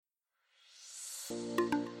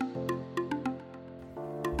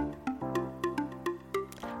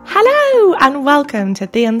Hello and welcome to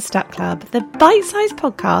The Unstuck Club, the bite-sized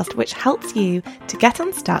podcast which helps you to get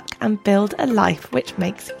unstuck and build a life which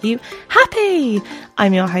makes you happy.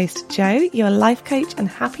 I'm your host Jo, your life coach and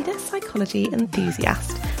happiness psychology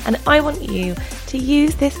enthusiast, and I want you to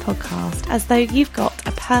use this podcast as though you've got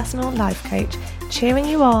a personal life coach cheering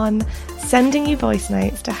you on, sending you voice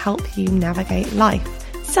notes to help you navigate life.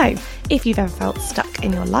 So, if you've ever felt stuck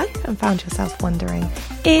in your life and found yourself wondering,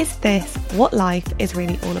 is this what life is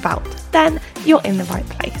really all about? Then you're in the right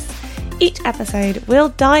place. Each episode will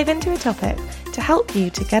dive into a topic to help you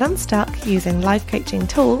to get unstuck using life coaching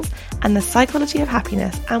tools and the psychology of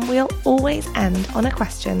happiness, and we'll always end on a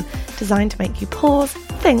question designed to make you pause,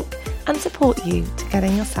 think, and support you to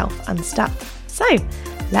getting yourself unstuck. So,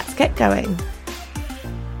 let's get going.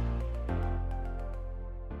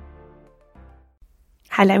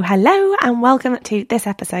 Hello, and welcome to this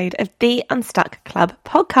episode of the Unstuck Club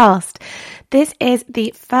podcast. This is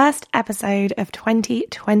the first episode of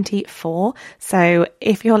 2024, so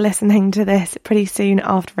if you're listening to this pretty soon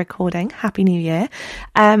after recording, Happy New Year.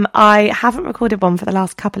 I haven't recorded one for the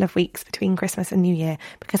last couple of weeks between Christmas and New Year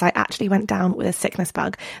because I actually went down with a sickness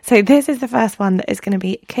bug. So this is the first one that is going to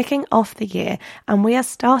be kicking off the year, and we are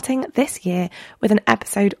starting this year with an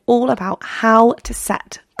episode all about how to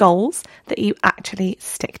set goals that you actually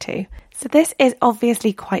stick to. So this is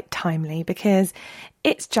obviously quite timely because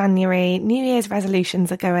it's January, New Year's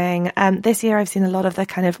resolutions are going. This year I've seen a lot of the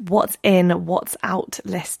kind of what's in, what's out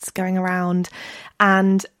lists going around,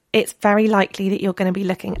 and it's very likely that you're going to be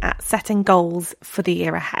looking at setting goals for the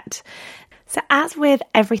year ahead. So as with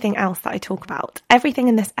everything else that I talk about, everything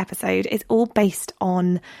in this episode is all based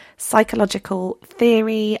on psychological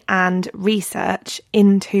theory and research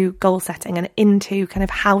into goal setting and into kind of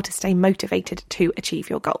how to stay motivated to achieve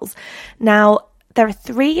your goals. Now, there are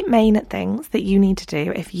three main things that you need to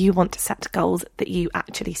do if you want to set goals that you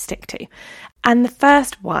actually stick to. And the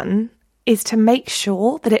first one is to make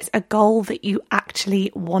sure that it's a goal that you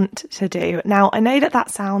actually want to do. Now, I know that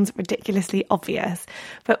that sounds ridiculously obvious,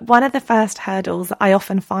 but one of the first hurdles that I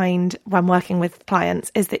often find when working with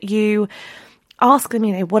clients is that you ask them,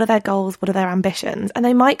 what are their goals? What are their ambitions? And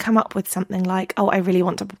they might come up with something like, I really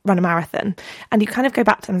want to run a marathon. And you kind of go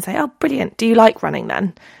back to them and say, oh, brilliant. Do you like running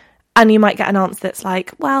then? And you might get an answer that's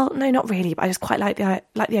like, well, no, not really, but I just quite like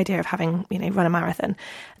the idea of having, run a marathon.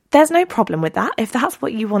 There's no problem with that. If that's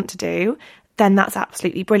what you want to do, then that's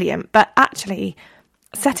absolutely brilliant. But actually,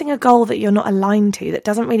 setting a goal that you're not aligned to, that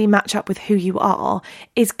doesn't really match up with who you are,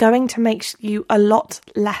 is going to make you a lot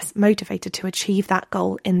less motivated to achieve that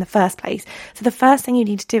goal in the first place. So the first thing you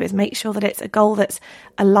need to do is make sure that it's a goal that's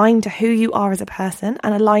aligned to who you are as a person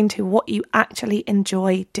and aligned to what you actually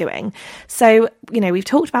enjoy doing. So, we've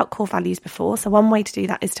talked about core values before. So one way to do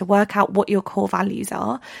that is to work out what your core values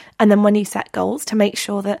are. And then when you set goals, to make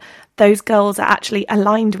sure that those goals are actually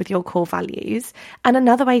aligned with your core values. And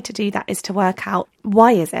another way to do that is to work out,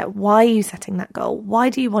 why is it? Why are you setting that goal? Why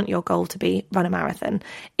do you want your goal to be run a marathon?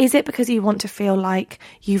 Is it because you want to feel like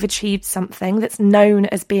you've achieved something that's known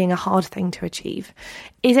as being a hard thing to achieve?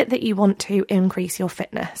 Is it that you want to increase your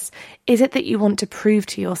fitness? Is it that you want to prove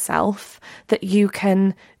to yourself that you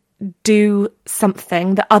can do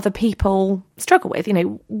something that other people struggle with?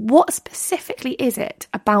 What specifically is it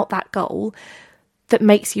about that goal that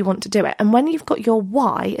makes you want to do it? And when you've got your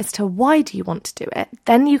why as to why do you want to do it,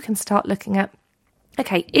 then you can start looking at,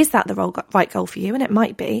 okay, is that the right goal for you? And it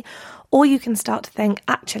might be. Or you can start to think,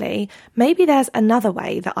 actually, maybe there's another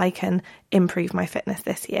way that I can improve my fitness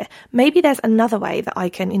this year. Maybe there's another way that I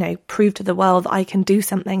can, prove to the world that I can do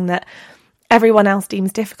something that everyone else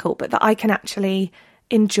deems difficult, but that I can actually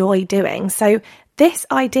enjoy doing. So this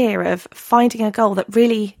idea of finding a goal that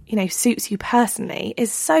really, suits you personally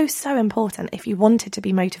is so important if you wanted to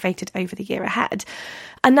be motivated over the year ahead.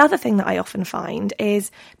 Another thing that I often find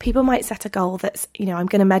is people might set a goal that's, I'm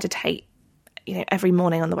going to meditate, every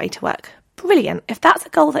morning on the way to work. Brilliant. If that's a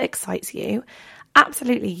goal that excites you,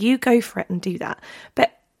 absolutely, you go for it and do that.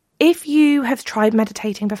 But if you have tried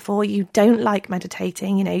meditating before, you don't like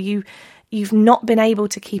meditating, you've not been able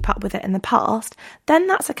to keep up with it in the past, then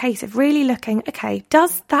that's a case of really looking, okay,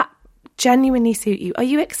 does that genuinely suit you? Are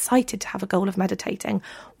you excited to have a goal of meditating?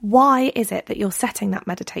 Why is it that you're setting that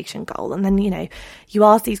meditation goal? And then, you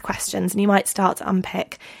ask these questions and you might start to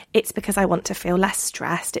unpick, it's because I want to feel less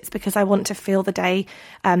stressed. It's because I want to feel the day,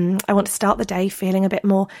 I want to start the day feeling a bit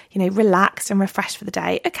more, relaxed and refreshed for the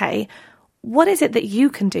day. Okay, what is it that you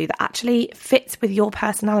can do that actually fits with your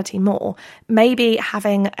personality more? Maybe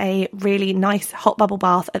having a really nice hot bubble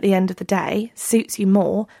bath at the end of the day suits you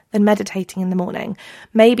more than meditating in the morning.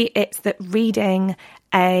 Maybe it's that reading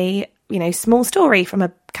a small story from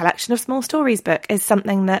a collection of small stories book is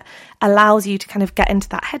something that allows you to kind of get into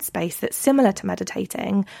that headspace that's similar to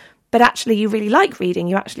meditating, but actually you really like reading,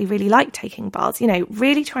 you actually really like taking baths.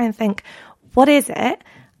 Really try and think, what is it?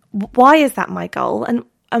 Why is that my goal?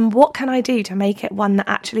 And what can I do to make it one that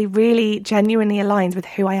actually really genuinely aligns with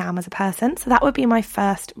who I am as a person? So that would be my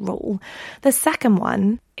first rule. The second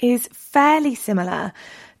one is fairly similar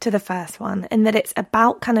to the first one in that it's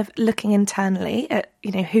about kind of looking internally at,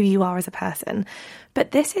 who you are as a person.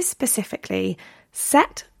 But this is specifically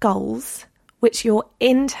set goals which you're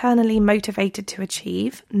internally motivated to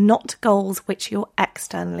achieve, not goals which you're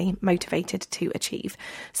externally motivated to achieve.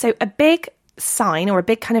 So a big sign or a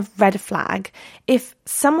big kind of red flag, if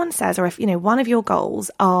someone says, or if one of your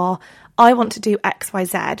goals are, I want to do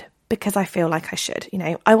XYZ because I feel like I should,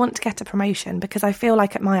 I want to get a promotion because I feel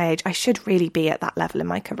like at my age I should really be at that level in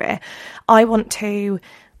my career. I want to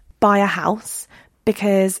buy a house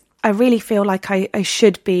because I really feel like I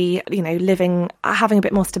should be, having a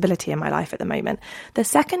bit more stability in my life at the moment. The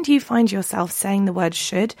second you find yourself saying the word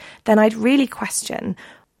should, then I'd really question,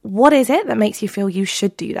 what is it that makes you feel you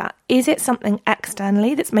should do that? Is it something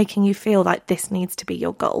externally that's making you feel like this needs to be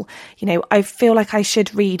your goal? I feel like I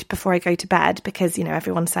should read before I go to bed because,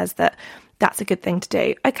 everyone says that that's a good thing to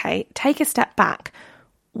do. Okay, take a step back.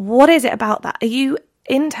 What is it about that? Are you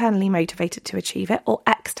internally motivated to achieve it or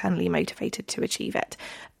externally motivated to achieve it?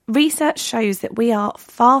 Research shows that we are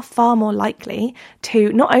far, far more likely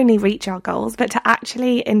to not only reach our goals, but to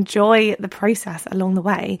actually enjoy the process along the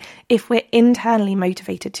way if we're internally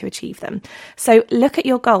motivated to achieve them. So look at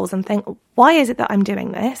your goals and think, why is it that I'm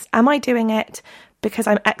doing this? Am I doing it because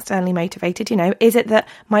I'm externally motivated? Is it that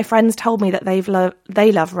my friends told me that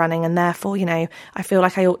they love running and therefore, I feel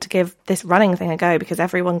like I ought to give this running thing a go because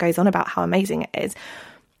everyone goes on about how amazing it is?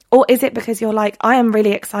 Or is it because you're like, I am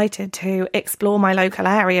really excited to explore my local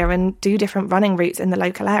area and do different running routes in the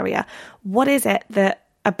local area? What is it that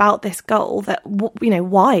about this goal that,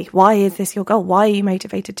 why is this your goal? Why are you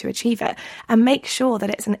motivated to achieve it? And make sure that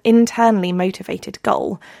it's an internally motivated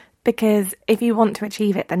goal, because if you want to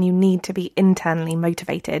achieve it, then you need to be internally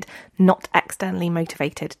motivated, not externally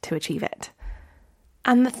motivated to achieve it.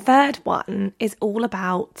 And the third one is all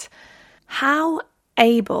about how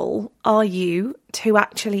able are you to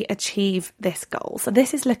actually achieve this goal? So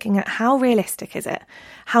this is looking at how realistic is it?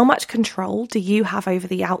 How much control do you have over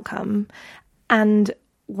the outcome? And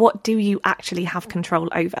what do you actually have control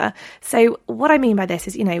over? So what I mean by this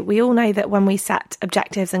is, we all know that when we set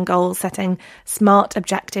objectives and goals, setting smart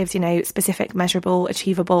objectives, specific, measurable,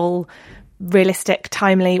 achievable, realistic,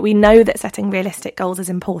 timely, we know that setting realistic goals is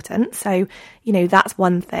important. So, that's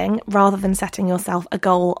one thing, rather than setting yourself a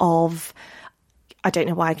goal of, I don't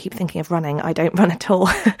know why I keep thinking of running. I don't run at all.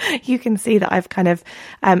 You can see that I've kind of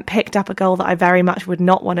picked up a goal that I very much would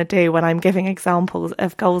not want to do when I'm giving examples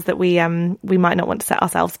of goals that we might not want to set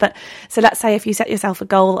ourselves. But so let's say if you set yourself a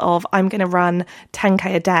goal of, I'm going to run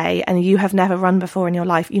 10k a day, and you have never run before in your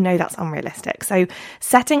life, that's unrealistic. So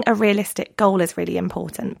setting a realistic goal is really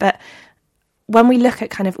important. But when we look at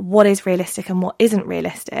kind of what is realistic and what isn't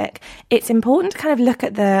realistic, it's important to kind of look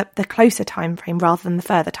at the closer time frame rather than the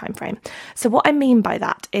further time frame. So what I mean by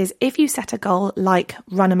that is, if you set a goal like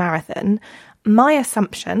run a marathon, my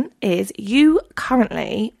assumption is you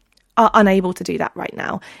currently are unable to do that right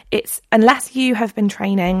now. It's unless you have been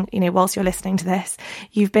training, whilst you're listening to this,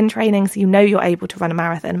 you've been training so you're able to run a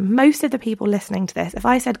marathon. Most of the people listening to this, if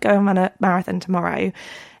I said go and run a marathon tomorrow,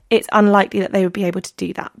 it's unlikely that they would be able to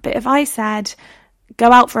do that. But if I said,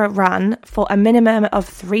 go out for a run for a minimum of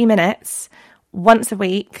 3 minutes once a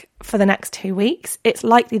week for the next 2 weeks, it's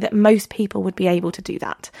likely that most people would be able to do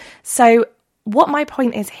that. So what my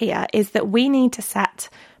point is here is that we need to set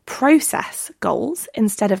process goals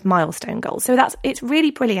instead of milestone goals. So it's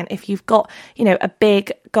really brilliant if you've got, a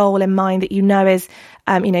big goal in mind that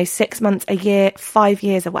is, 6 months, a year, 5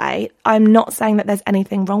 years away. I'm not saying that there's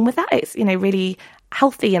anything wrong with that. It's, really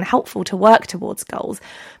healthy and helpful to work towards goals.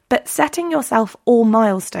 But setting yourself all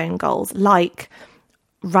milestone goals like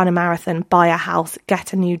run a marathon, buy a house,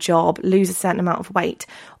 get a new job, lose a certain amount of weight,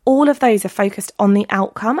 all of those are focused on the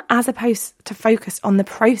outcome as opposed to focus on the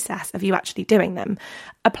process of you actually doing them.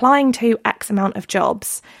 Applying to X amount of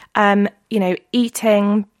jobs,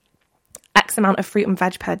 eating X amount of fruit and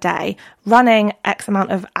veg per day, running X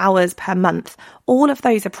amount of hours per month. All of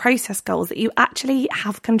those are process goals that you actually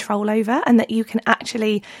have control over and that you can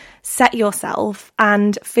actually set yourself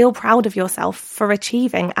and feel proud of yourself for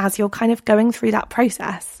achieving as you're kind of going through that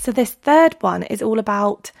process. So this third one is all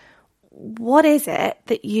about, what is it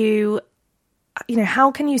that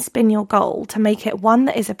how can you spin your goal to make it one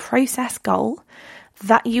that is a process goal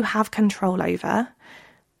that you have control over,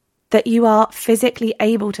 that you are physically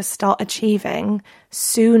able to start achieving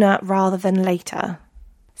sooner rather than later.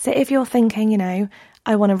 So if you're thinking,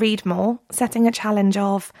 I want to read more, setting a challenge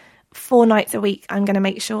of 4 nights a week, I'm going to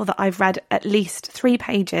make sure that I've read at least 3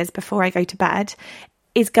 pages before I go to bed,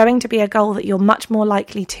 is going to be a goal that you're much more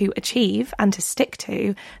likely to achieve and to stick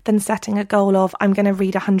to than setting a goal of, I'm going to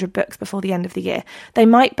read 100 books before the end of the year. They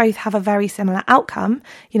might both have a very similar outcome.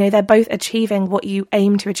 They're both achieving what you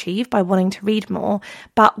aim to achieve by wanting to read more,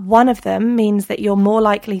 but one of them means that you're more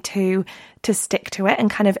likely to stick to it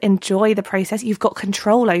and kind of enjoy the process. You've got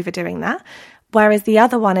control over doing that. Whereas the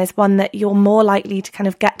other one is one that you're more likely to kind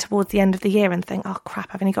of get towards the end of the year and think, oh crap,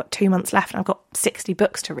 I've only got 2 months left and I've got 60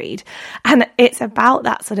 books to read. And it's about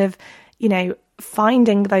that sort of,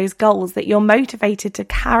 finding those goals that you're motivated to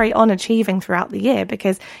carry on achieving throughout the year,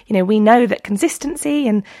 because, we know that consistency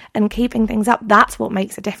and keeping things up, that's what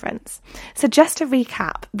makes a difference. So just to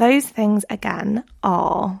recap, those things again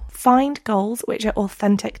are: find goals which are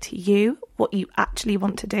authentic to you, what you actually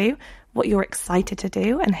want to do, what you're excited to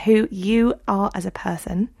do, and who you are as a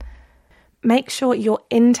person. Make sure you're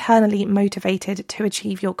internally motivated to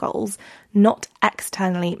achieve your goals, not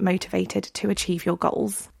externally motivated to achieve your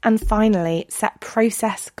goals. And finally, set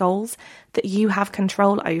process goals that you have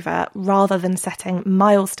control over, rather than setting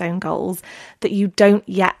milestone goals that you don't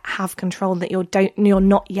yet have control, that you're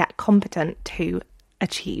not yet competent to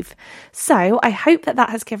achieve. So I hope that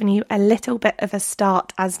has given you a little bit of a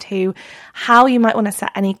start as to how you might want to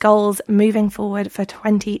set any goals moving forward for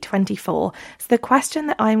 2024. So the question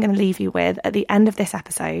that I'm going to leave you with at the end of this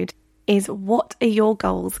episode is, what are your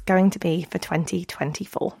goals going to be for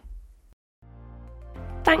 2024?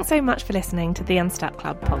 Thanks so much for listening to the Unstuck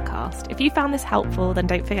Club podcast. If you found this helpful, then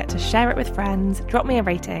don't forget to share it with friends, drop me a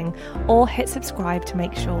rating, or hit subscribe to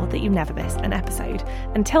make sure that you never miss an episode.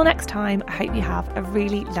 Until next time, I hope you have a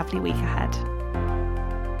really lovely week ahead.